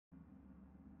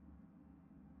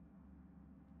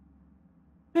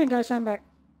Hey guys, I'm back.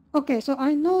 Okay, so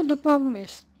I know the problem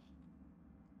is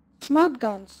smart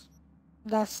guns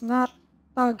does not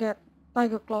target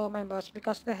Tiger Claw members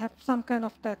because they have some kind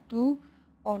of tattoo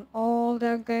on all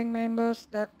their gang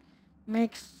members that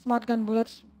makes smart gun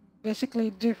bullets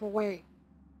basically drift away.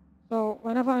 So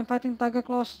whenever I'm fighting Tiger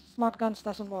Claws, smart guns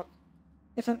doesn't work.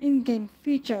 It's an in-game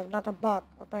feature, not a bug,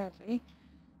 apparently.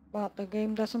 But the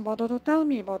game doesn't bother to tell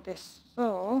me about this,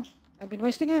 so I've been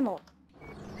wasting ammo.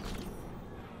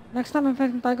 Next time I'm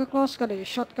fighting Tiger Claws, gotta use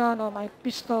shotgun or my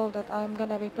pistol that I'm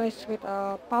gonna replace with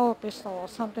a power pistol or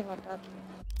something like that.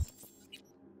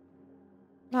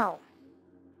 Now,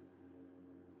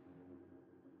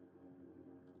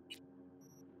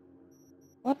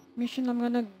 what mission I'm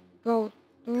gonna go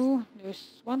to?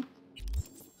 This one.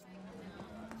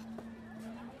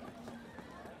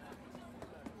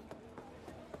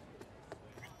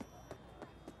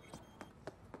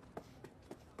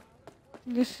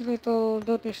 This little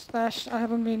dirty stash, I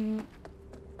haven't been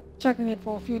checking it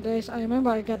for a few days. I remember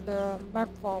I get the map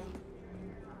from.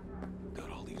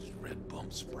 Got all these red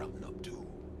bumps sprouting up too.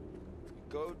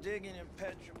 Go digging in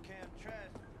Petrochem trash.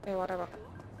 Hey, whatever.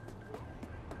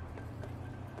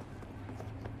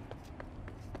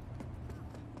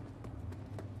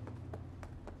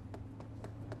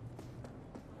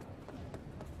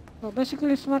 So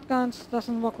basically, smart guns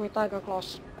doesn't work with Tiger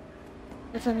Claws.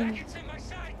 It's an in. It's in my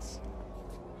sights.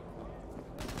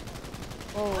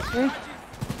 Oh, okay.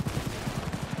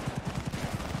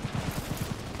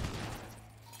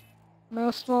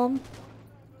 Maelstrom.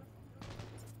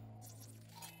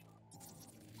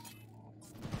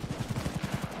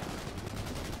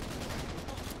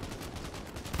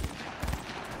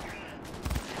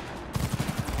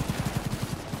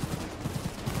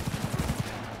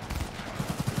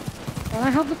 Can I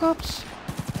help the cops?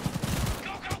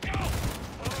 Go, go, go!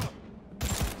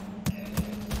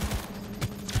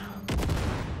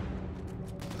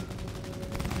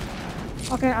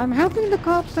 Okay, I'm helping the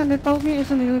cops and they told me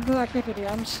it's an illegal activity.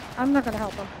 I'm not gonna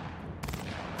help them.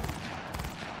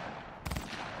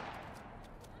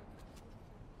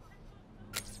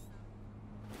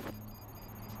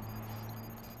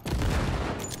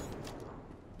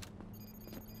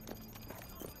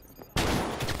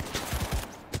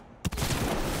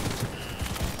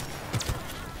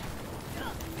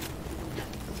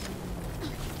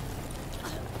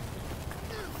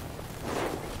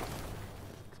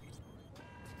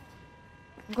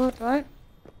 Good, right?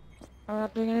 I'm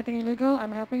not doing anything illegal.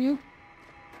 I'm helping you.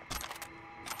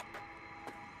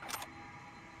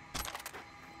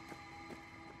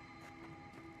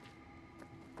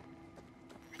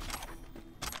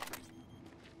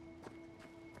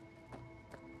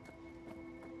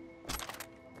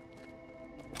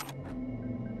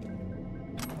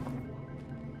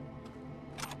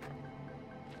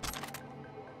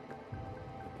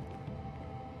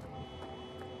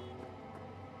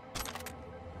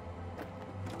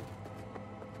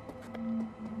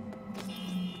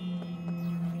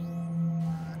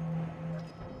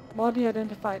 Body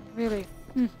identified. Really?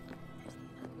 Hmm.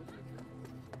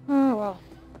 Oh well.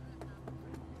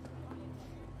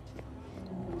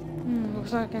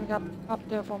 Looks like I can get up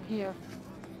there from here.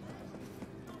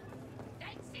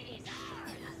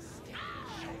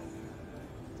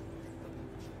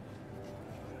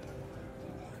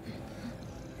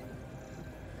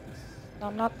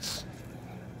 I'm nuts.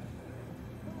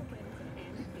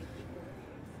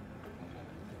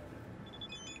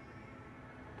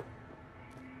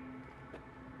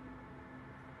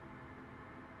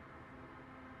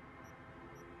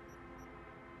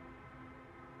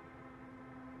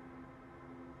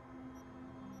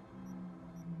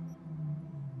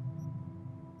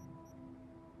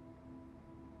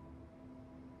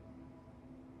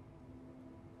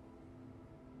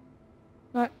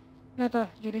 Right. Later,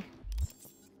 Judy.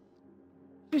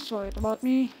 She's worried about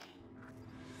me.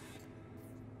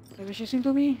 Maybe she's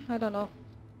into me. I don't know.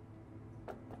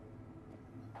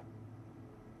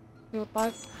 Fuel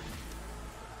pipe.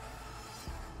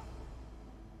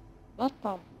 Blood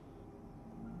pump.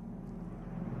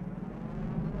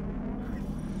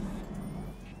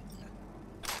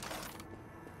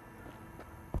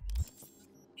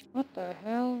 What the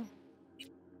hell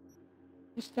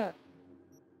is that?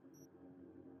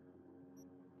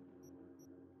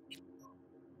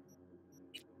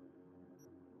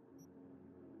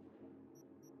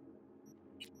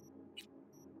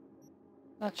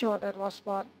 Not sure what that was,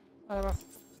 but whatever.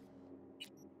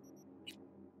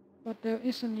 But there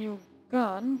is a new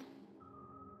gun.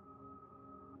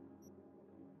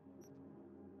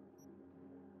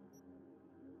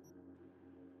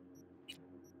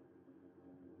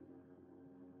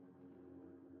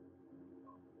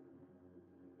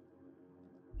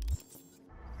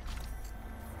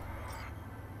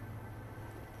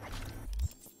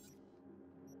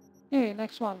 Okay,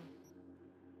 next one.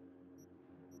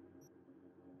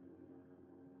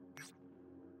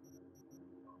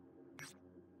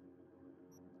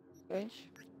 Strange.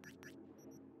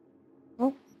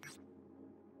 Oh,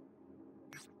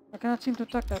 I cannot seem to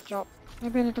take that job.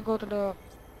 Maybe I need to go to the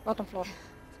bottom floor.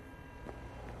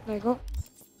 There you go.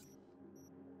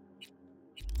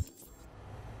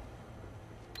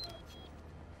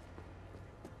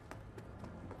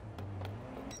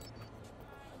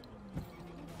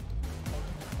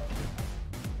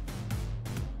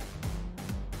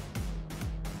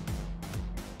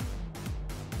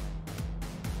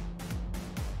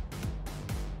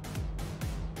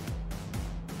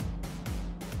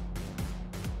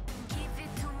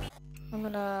 I'm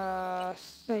gonna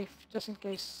save just in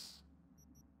case.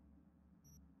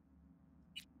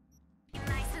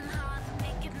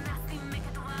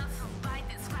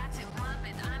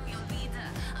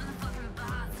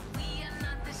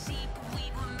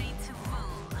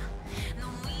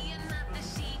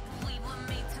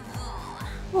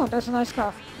 Oh, that's a nice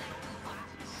car.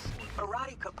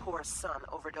 Arati Kapoor's son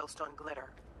overdosed on glitter.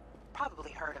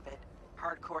 Probably heard of it.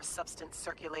 Hardcore substance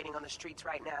circulating on the streets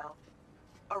right now.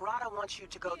 Arata wants you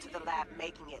to go to the lab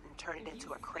making it and turn it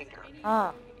into a crater.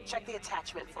 Ah, Check the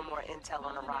attachment for more intel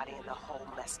on Arati and the whole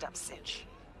messed up sitch.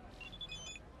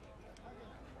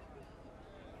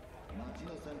 街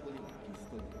の散歩にはピス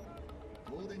トル、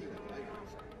遠出にはライフ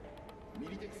ル。ミ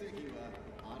リテク製品は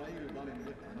あらゆる場面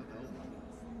であなたを守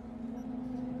ります。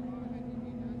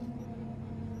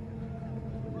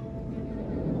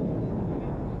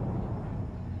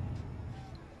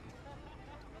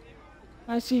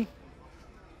 I see.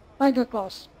 Tiger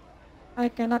claws. I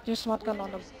cannot use shotgun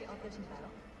on them.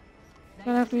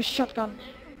 Gonna have to use shotgun.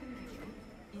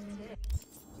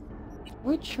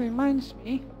 Which reminds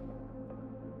me.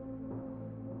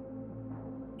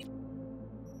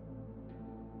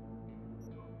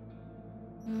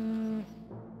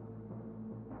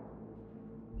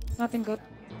 Nothing good.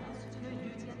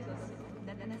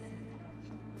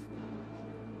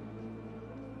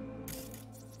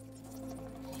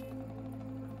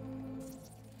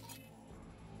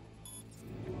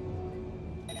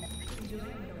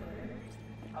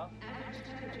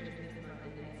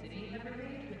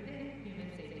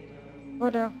 Oh,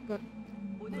 there. Good.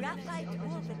 Graphite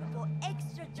oven for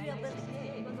extra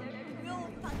durability. Real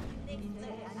fucking next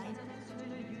level.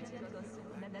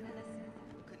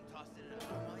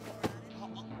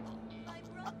 I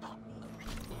brought that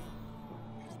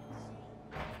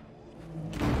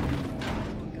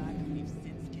God can leave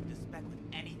Sin Skin to spec with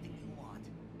anything you want.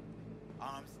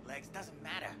 Arms, legs, doesn't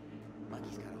matter.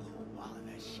 Monkey's got a whole wall of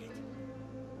that shit.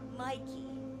 Mikey.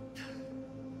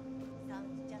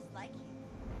 Sounds just like you.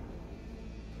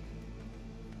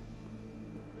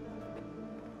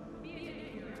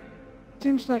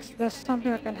 Seems like there's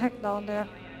something I can hack down there.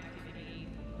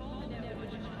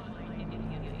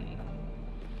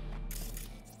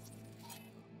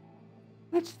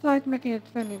 Let's try making it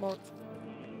friendly mode.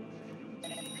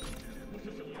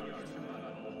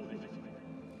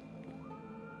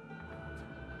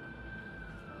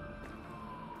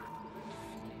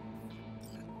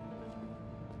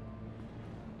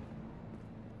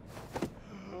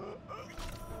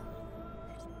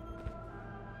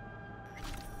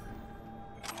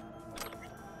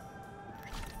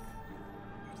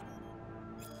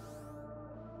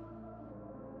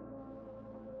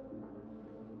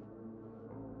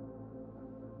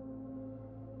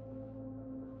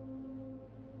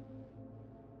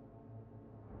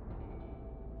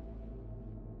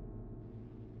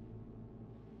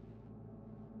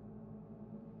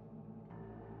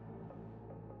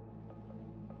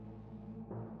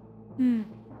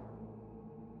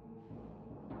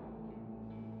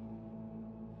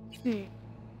 See.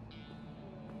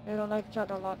 They don't like each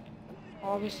other a lot.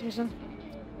 Obvious reason.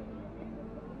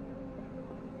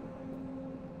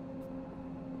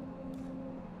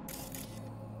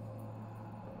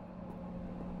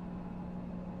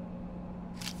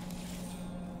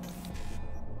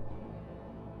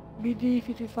 BD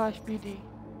 55 BD.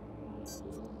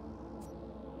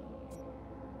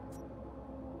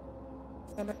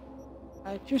 Damn it.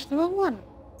 I choose the wrong one.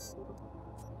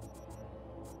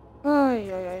 Ay,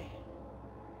 ay, ay.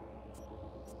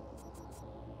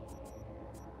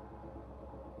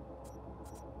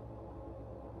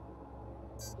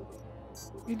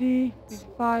 BD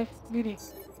 55 BD.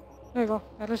 There you go.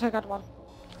 At least I got one.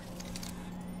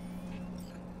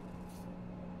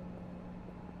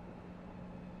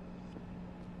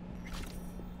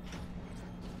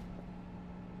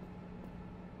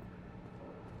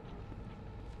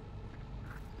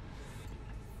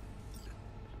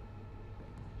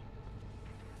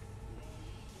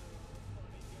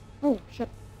 Oh, shit.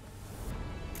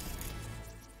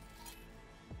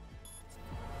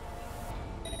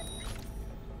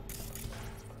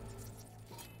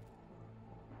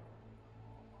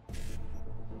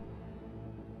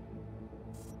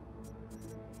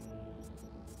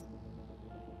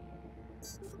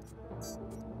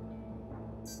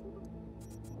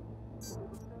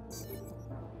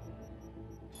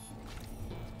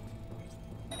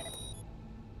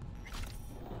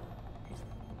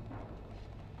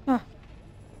 Ah,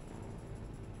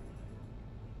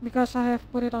 because I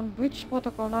have put it on Breach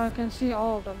Protocol, now I can see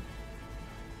all of them.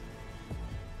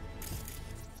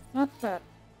 Not bad.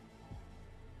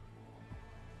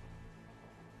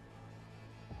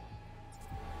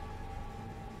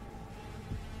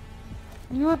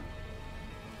 You know what?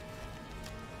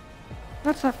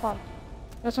 Let's have fun.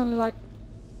 There's only like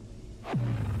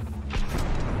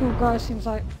 2 guys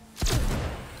inside.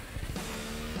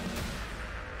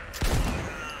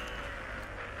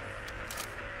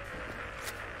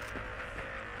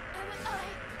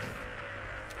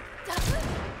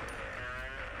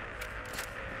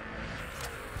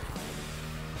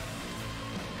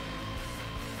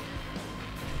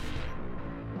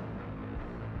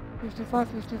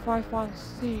 Fifty-five,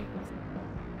 1C.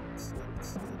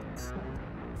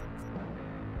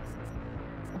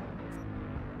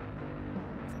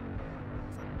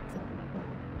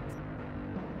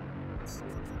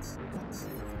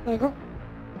 There you go.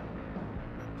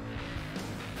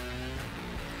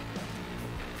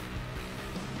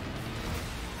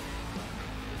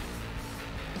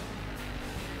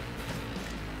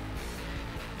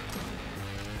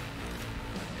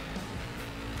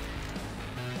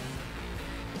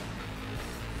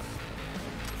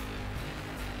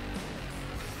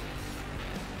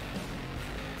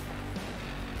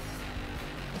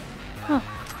 Huh.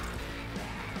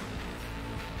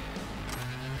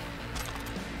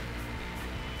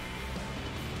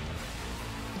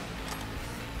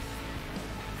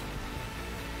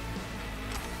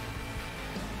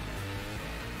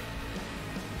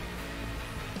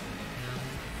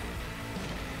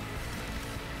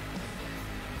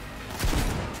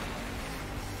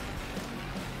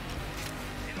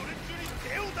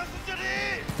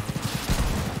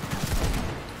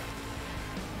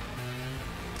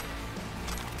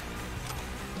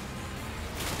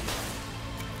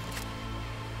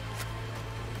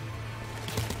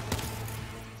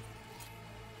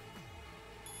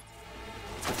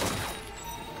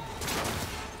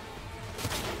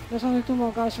 There's only 2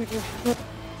 more guys with you. Good.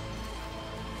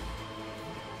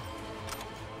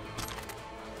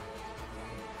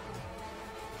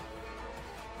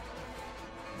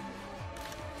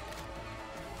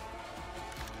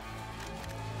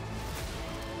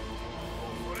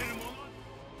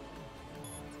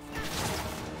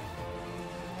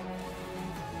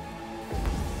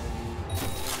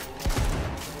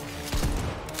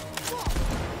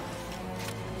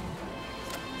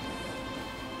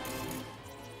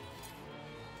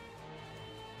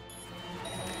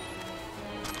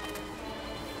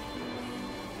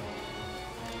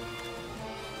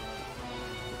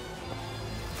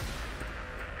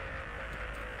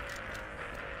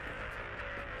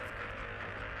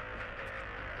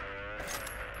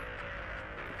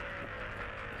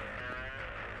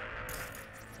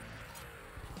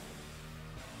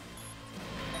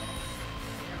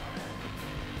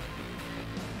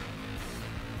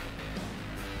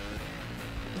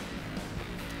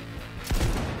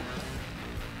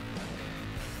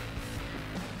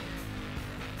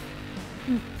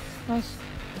 Nice.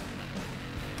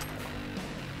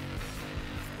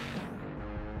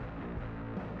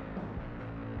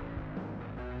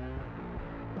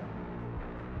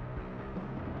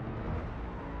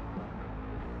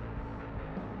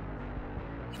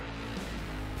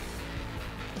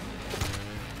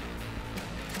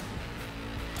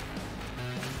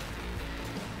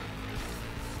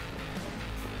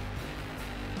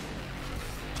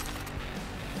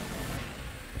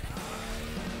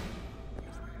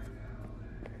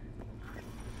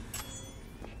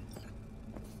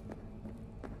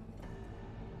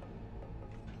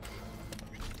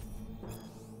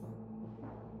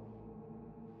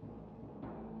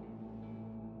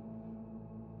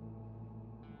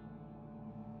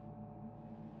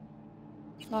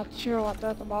 Not sure what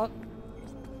that's about.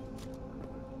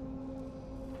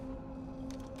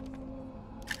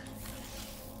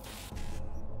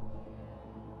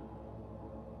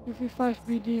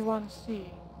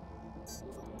 UV5BD1C.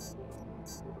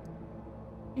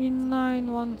 E9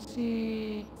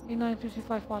 1C. E9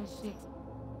 1C.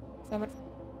 Damn it.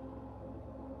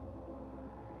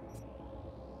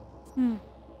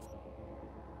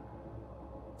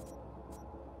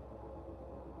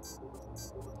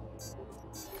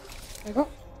 There you go.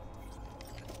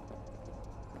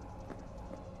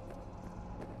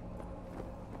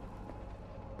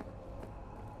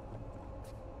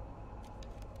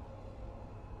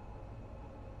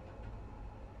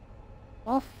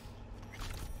 Off.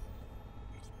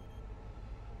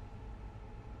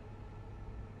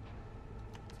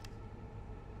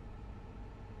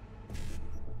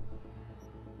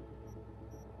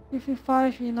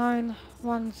 E5 E9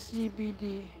 1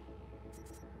 CBD.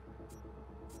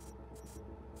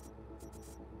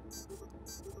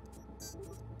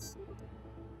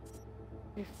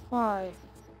 E5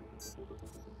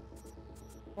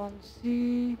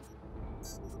 1C.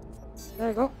 There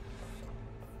you go.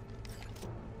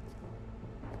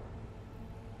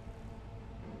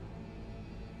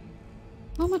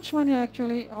 How much money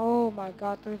actually? Oh my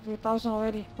god, 33,000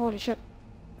 already. Holy shit.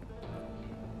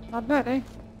 Not bad, eh?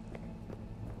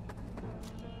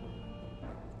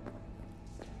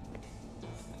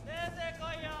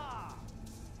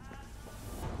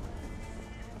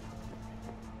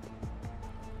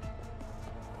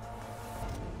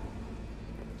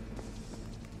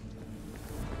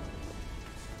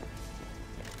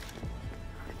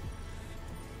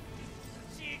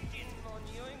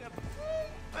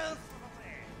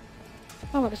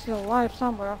 Somebody's still alive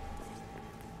somewhere.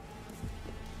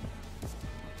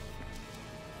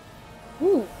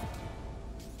 Ooh.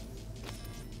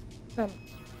 Damn.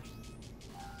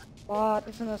 But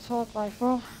it's an assault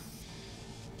rifle.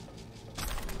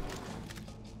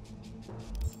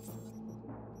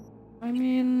 I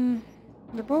mean,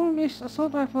 the problem is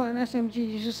assault rifle and SMG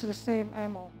uses the same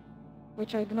ammo,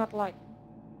 which I do not like.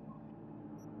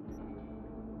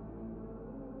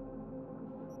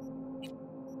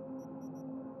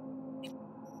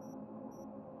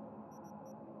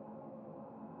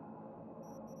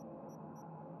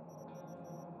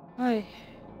 Hi.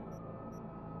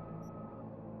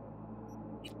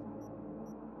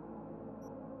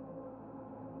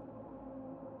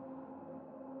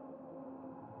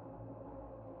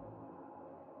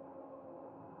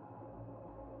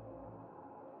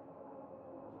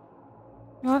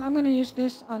 You know what, I'm gonna use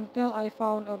this until I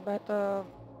found a better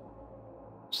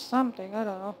something, I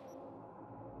don't know.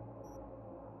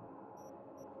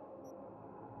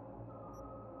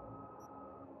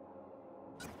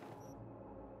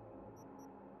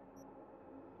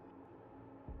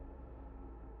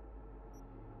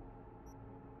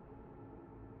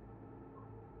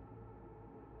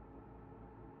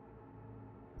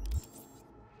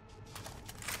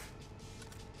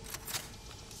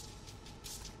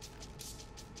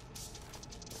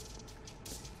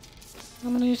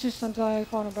 I'm gonna use this until I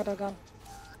found a better gun.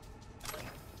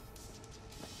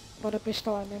 For the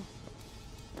pistol, I mean.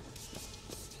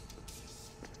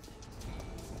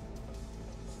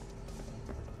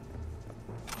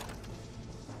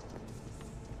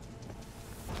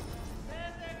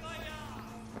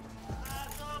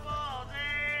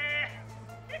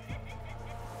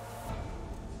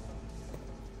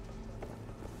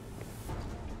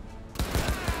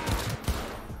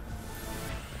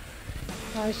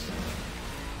 Nice.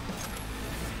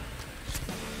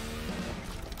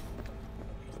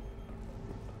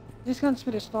 This gun's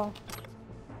pretty strong.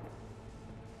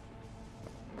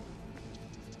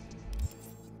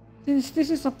 Since this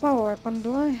is a power weapon,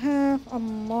 do I have a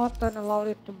mod that allows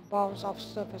it to bounce off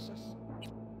surfaces?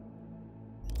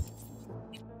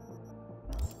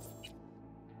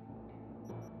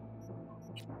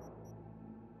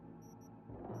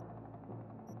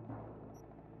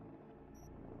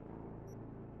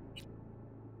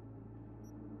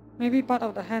 Maybe part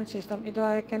of the hand system. Either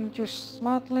I can choose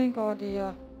Smart Link or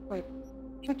the wait.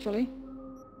 Actually.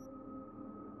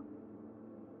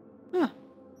 Huh.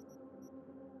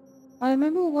 I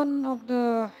remember one of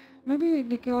the maybe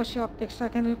the Kyoshi optics. I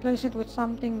can replace it with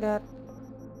something that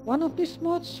one of these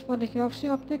mods for the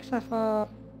Kyoshi optics have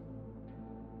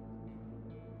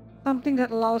something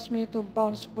that allows me to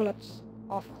bounce bullets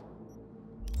off.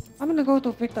 I'm gonna go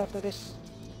to Victor to this.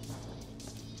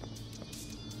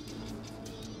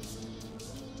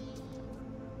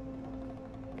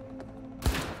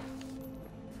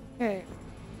 Okay.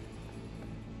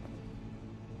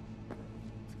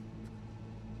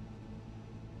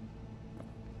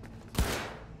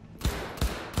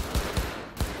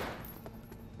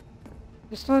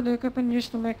 Destroy the equipment used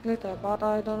to make glitter, but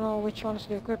I don't know which one's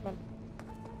the equipment.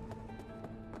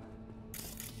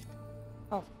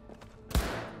 Oh.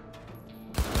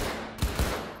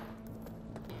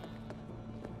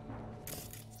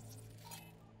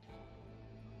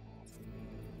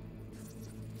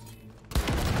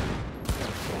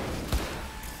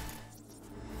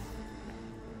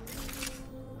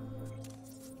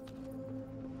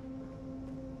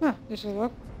 Huh, this will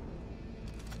work.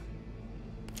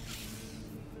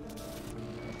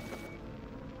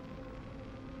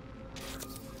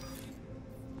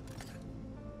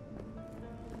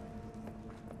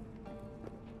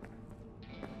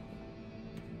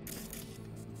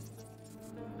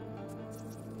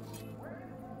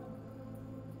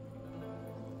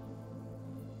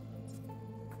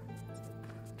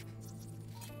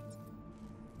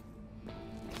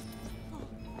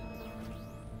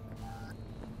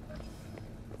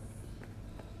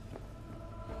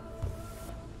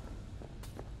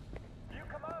 You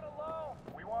come out alone.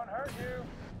 We won't hurt you.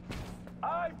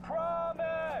 I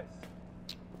promise.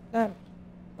 Damn.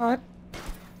 Alright.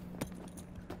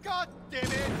 God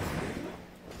damn it!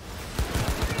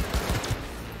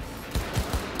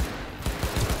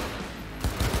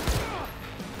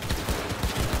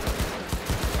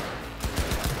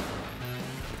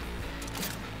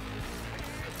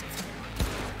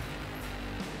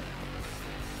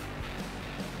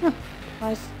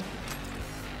 Nice.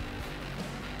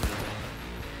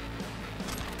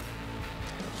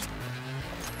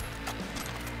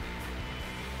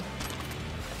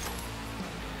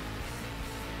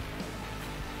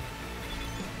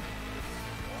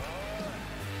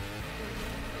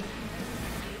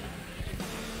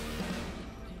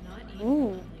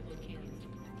 Ooh.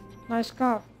 Nice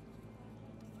car.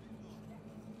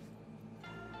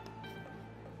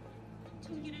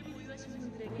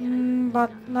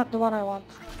 But not the one I want.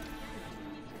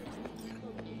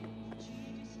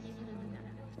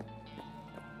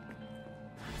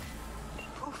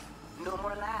 Poof, no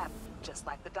more lab, just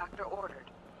like the doctor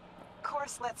ordered. Of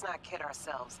course, let's not kid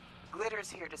ourselves. Glitter's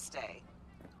here to stay.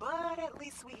 But at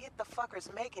least we hit the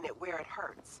fuckers making it where it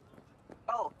hurts.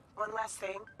 Oh, one last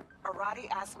thing. Arati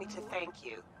asked me to thank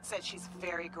you. Said she's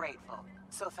very grateful.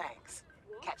 So thanks.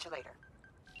 Catch you later.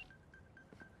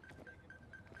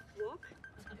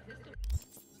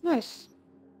 Nice.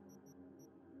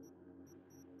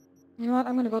 You know what?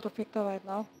 I'm gonna go to Victor right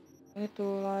now. I need to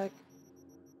like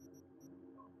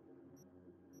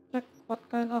check what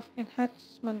kind of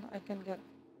enhancement I can get.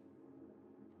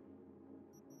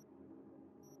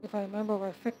 If I remember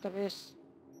where Victor is.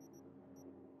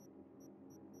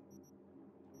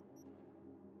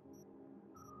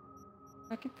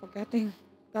 I keep forgetting.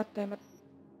 God damn it.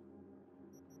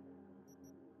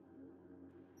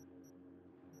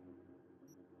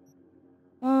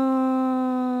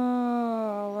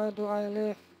 Where do I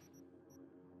live?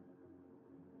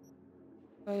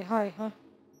 Very high, huh?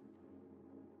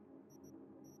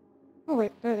 Oh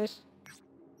wait, there it is.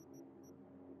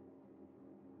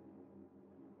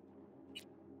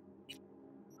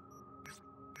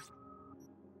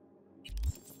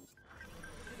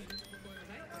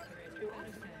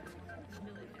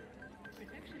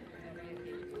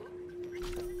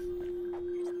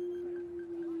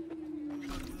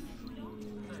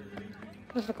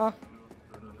 There's the car.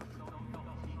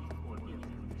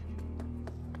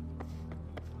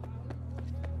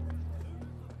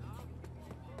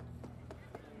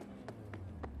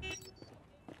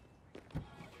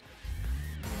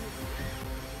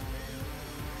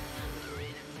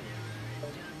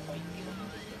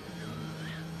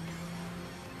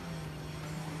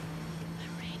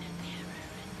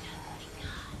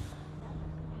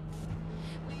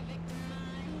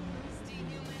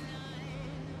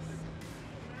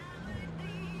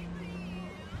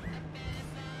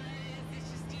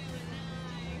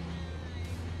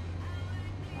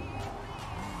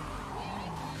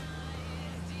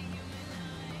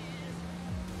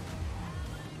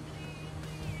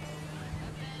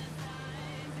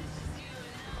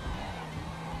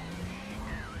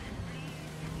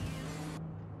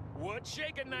 What's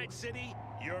shaking, Night City?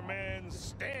 Your man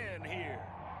Stan here.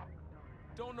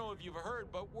 Don't know if you've heard,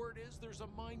 but word is there's a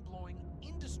mind-blowing,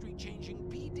 industry-changing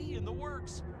PD in the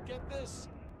works. Get this.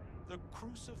 The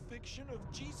crucifixion of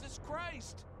Jesus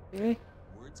Christ. Really?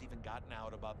 Word's even gotten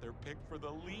out about their pick for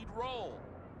the lead role.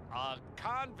 A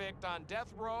convict on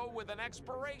death row with an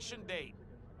expiration date.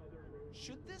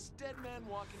 Should this dead man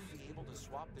walking be able to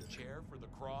swap the chair for the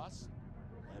cross?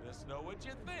 Let us know what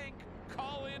you think.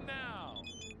 Call in now.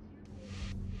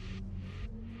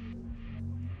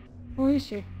 Who is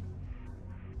she?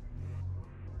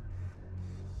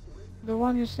 The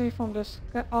one you say from the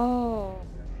sky. Oh.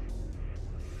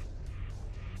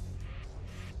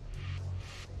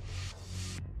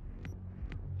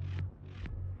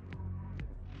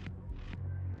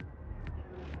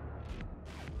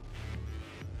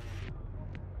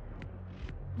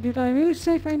 Did I really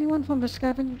save anyone from the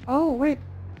scavenger? Oh, wait.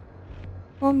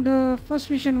 From the first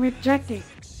mission with Jackie.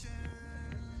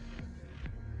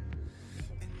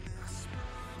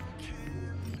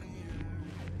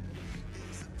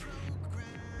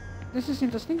 This is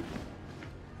interesting.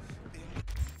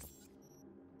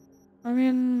 I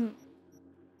mean,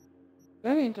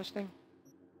 very interesting.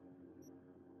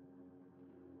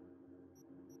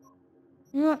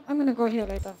 You know what? I'm gonna go here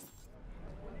later.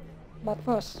 But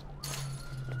first,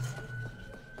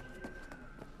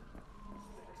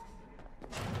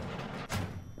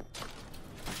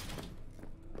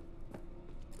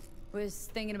 Was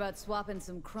thinking about swapping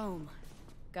some chrome.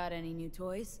 Got any new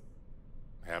toys?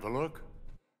 Have a look.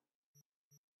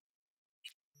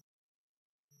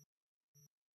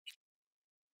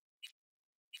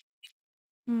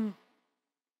 hmm.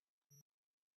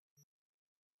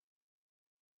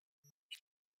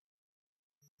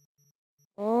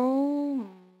 Oh,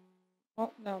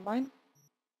 oh, never mind.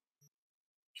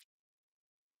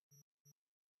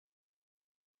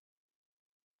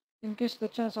 Increase the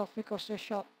chance of ricochet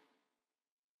shot.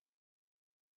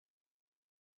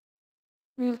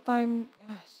 Real time.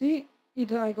 See,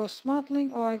 either I go smart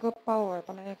link or I go power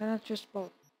weapon. I cannot choose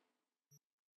both.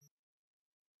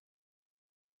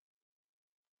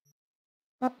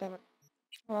 God damn it.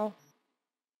 Well,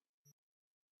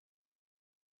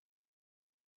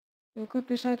 you could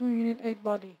decide when you need 8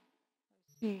 body.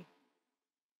 I see.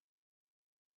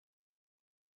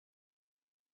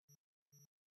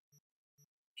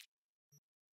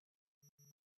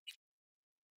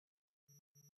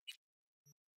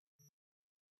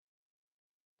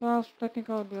 Plus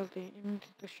technical ability, immunity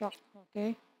to shock.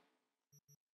 Okay.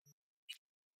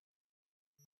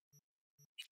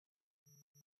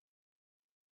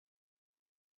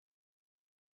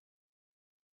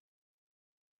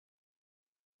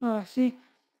 See,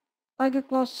 Tiger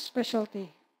Claw's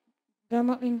specialty.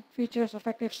 Gremlin features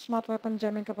effective smart weapon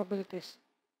jamming capabilities.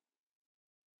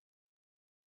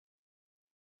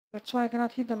 That's why I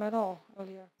cannot hit them at all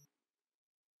earlier.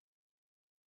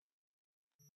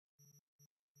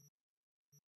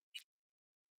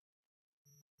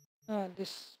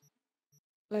 This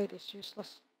blade is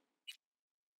useless.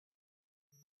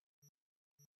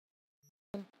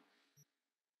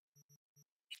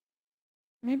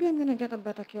 Maybe I'm gonna get a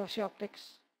better Kyoshi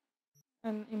optics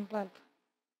and implant.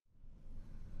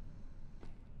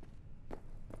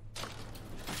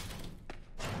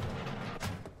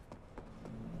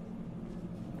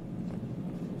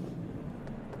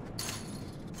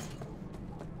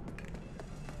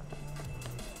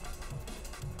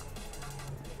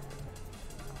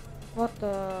 What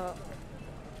the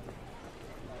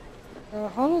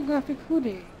holographic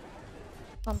hoodie?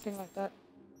 Something like that.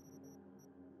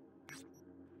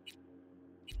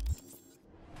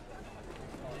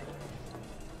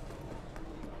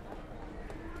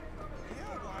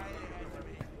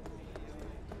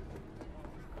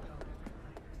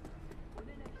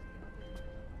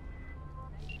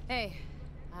 Hey,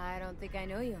 I don't think I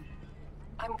know you.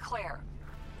 I'm Claire.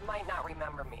 You might not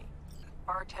remember me.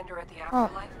 Bartender at the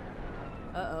Afterlife.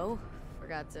 Uh-oh.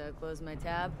 Forgot to close my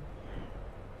tab.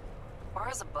 Bar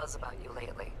has a buzz about you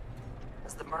lately.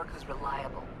 As the merc who's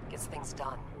reliable, gets things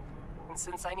done. And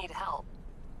since I need help,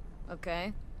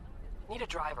 Okay. need a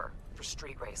driver for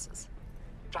street races.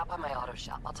 Drop by my auto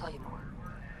shop. I'll tell you more.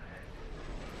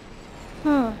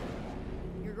 Huh.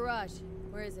 Your garage.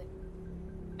 Where is it?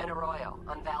 In Arroyo,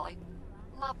 on Valley.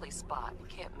 Lovely spot. You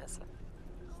can't miss it.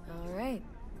 All right.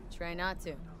 Try not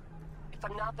to. If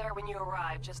I'm not there when you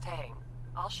arrive, just hang.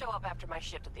 I'll show up after my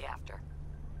shift at the after.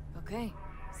 Okay.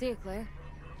 See you, Claire.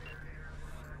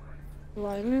 Do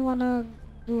I really wanna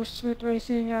do street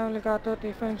racing? I only got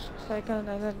 30 frames per second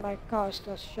and then my car is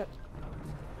just shit.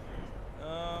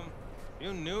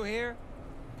 You new here?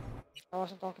 I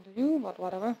wasn't talking to you, but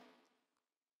whatever.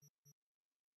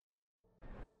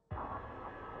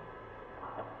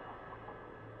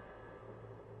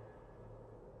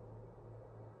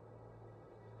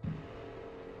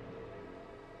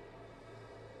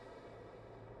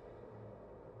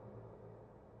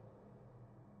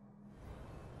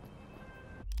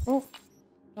 Oh,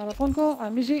 another phone call.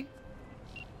 I'm busy.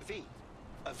 V,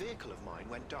 a vehicle of mine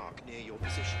went dark near your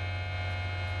position.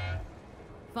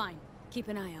 Fine. Keep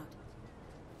an eye out.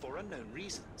 For unknown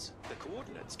reasons, the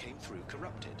coordinates came through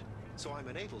corrupted, so I'm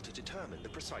unable to determine the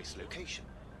precise location.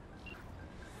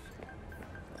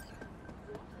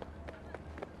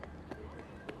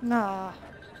 Nah.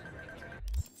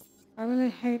 I really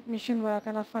hate mission where I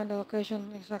cannot find the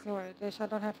location exactly where it is. I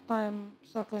don't have time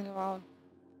circling around.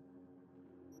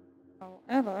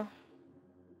 However,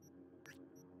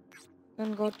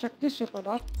 then go check this super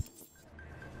dog.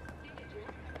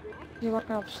 See what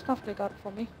kind of stuff they got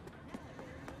for me.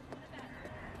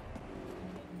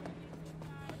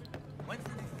 When's the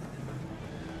next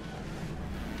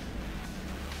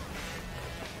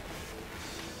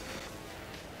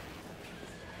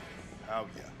Out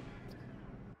ya.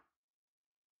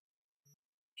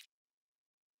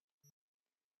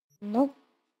 Nope.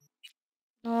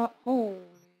 Holy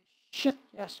shit.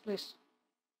 Yes, please.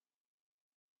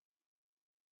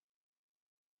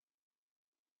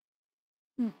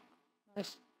 Hmm,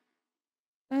 nice.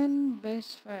 10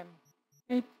 base frame.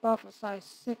 8 buffer size,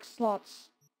 6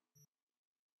 slots.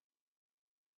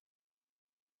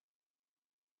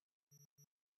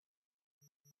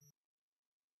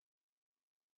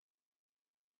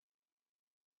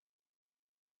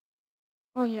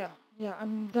 Oh yeah,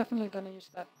 I'm definitely gonna use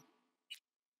that.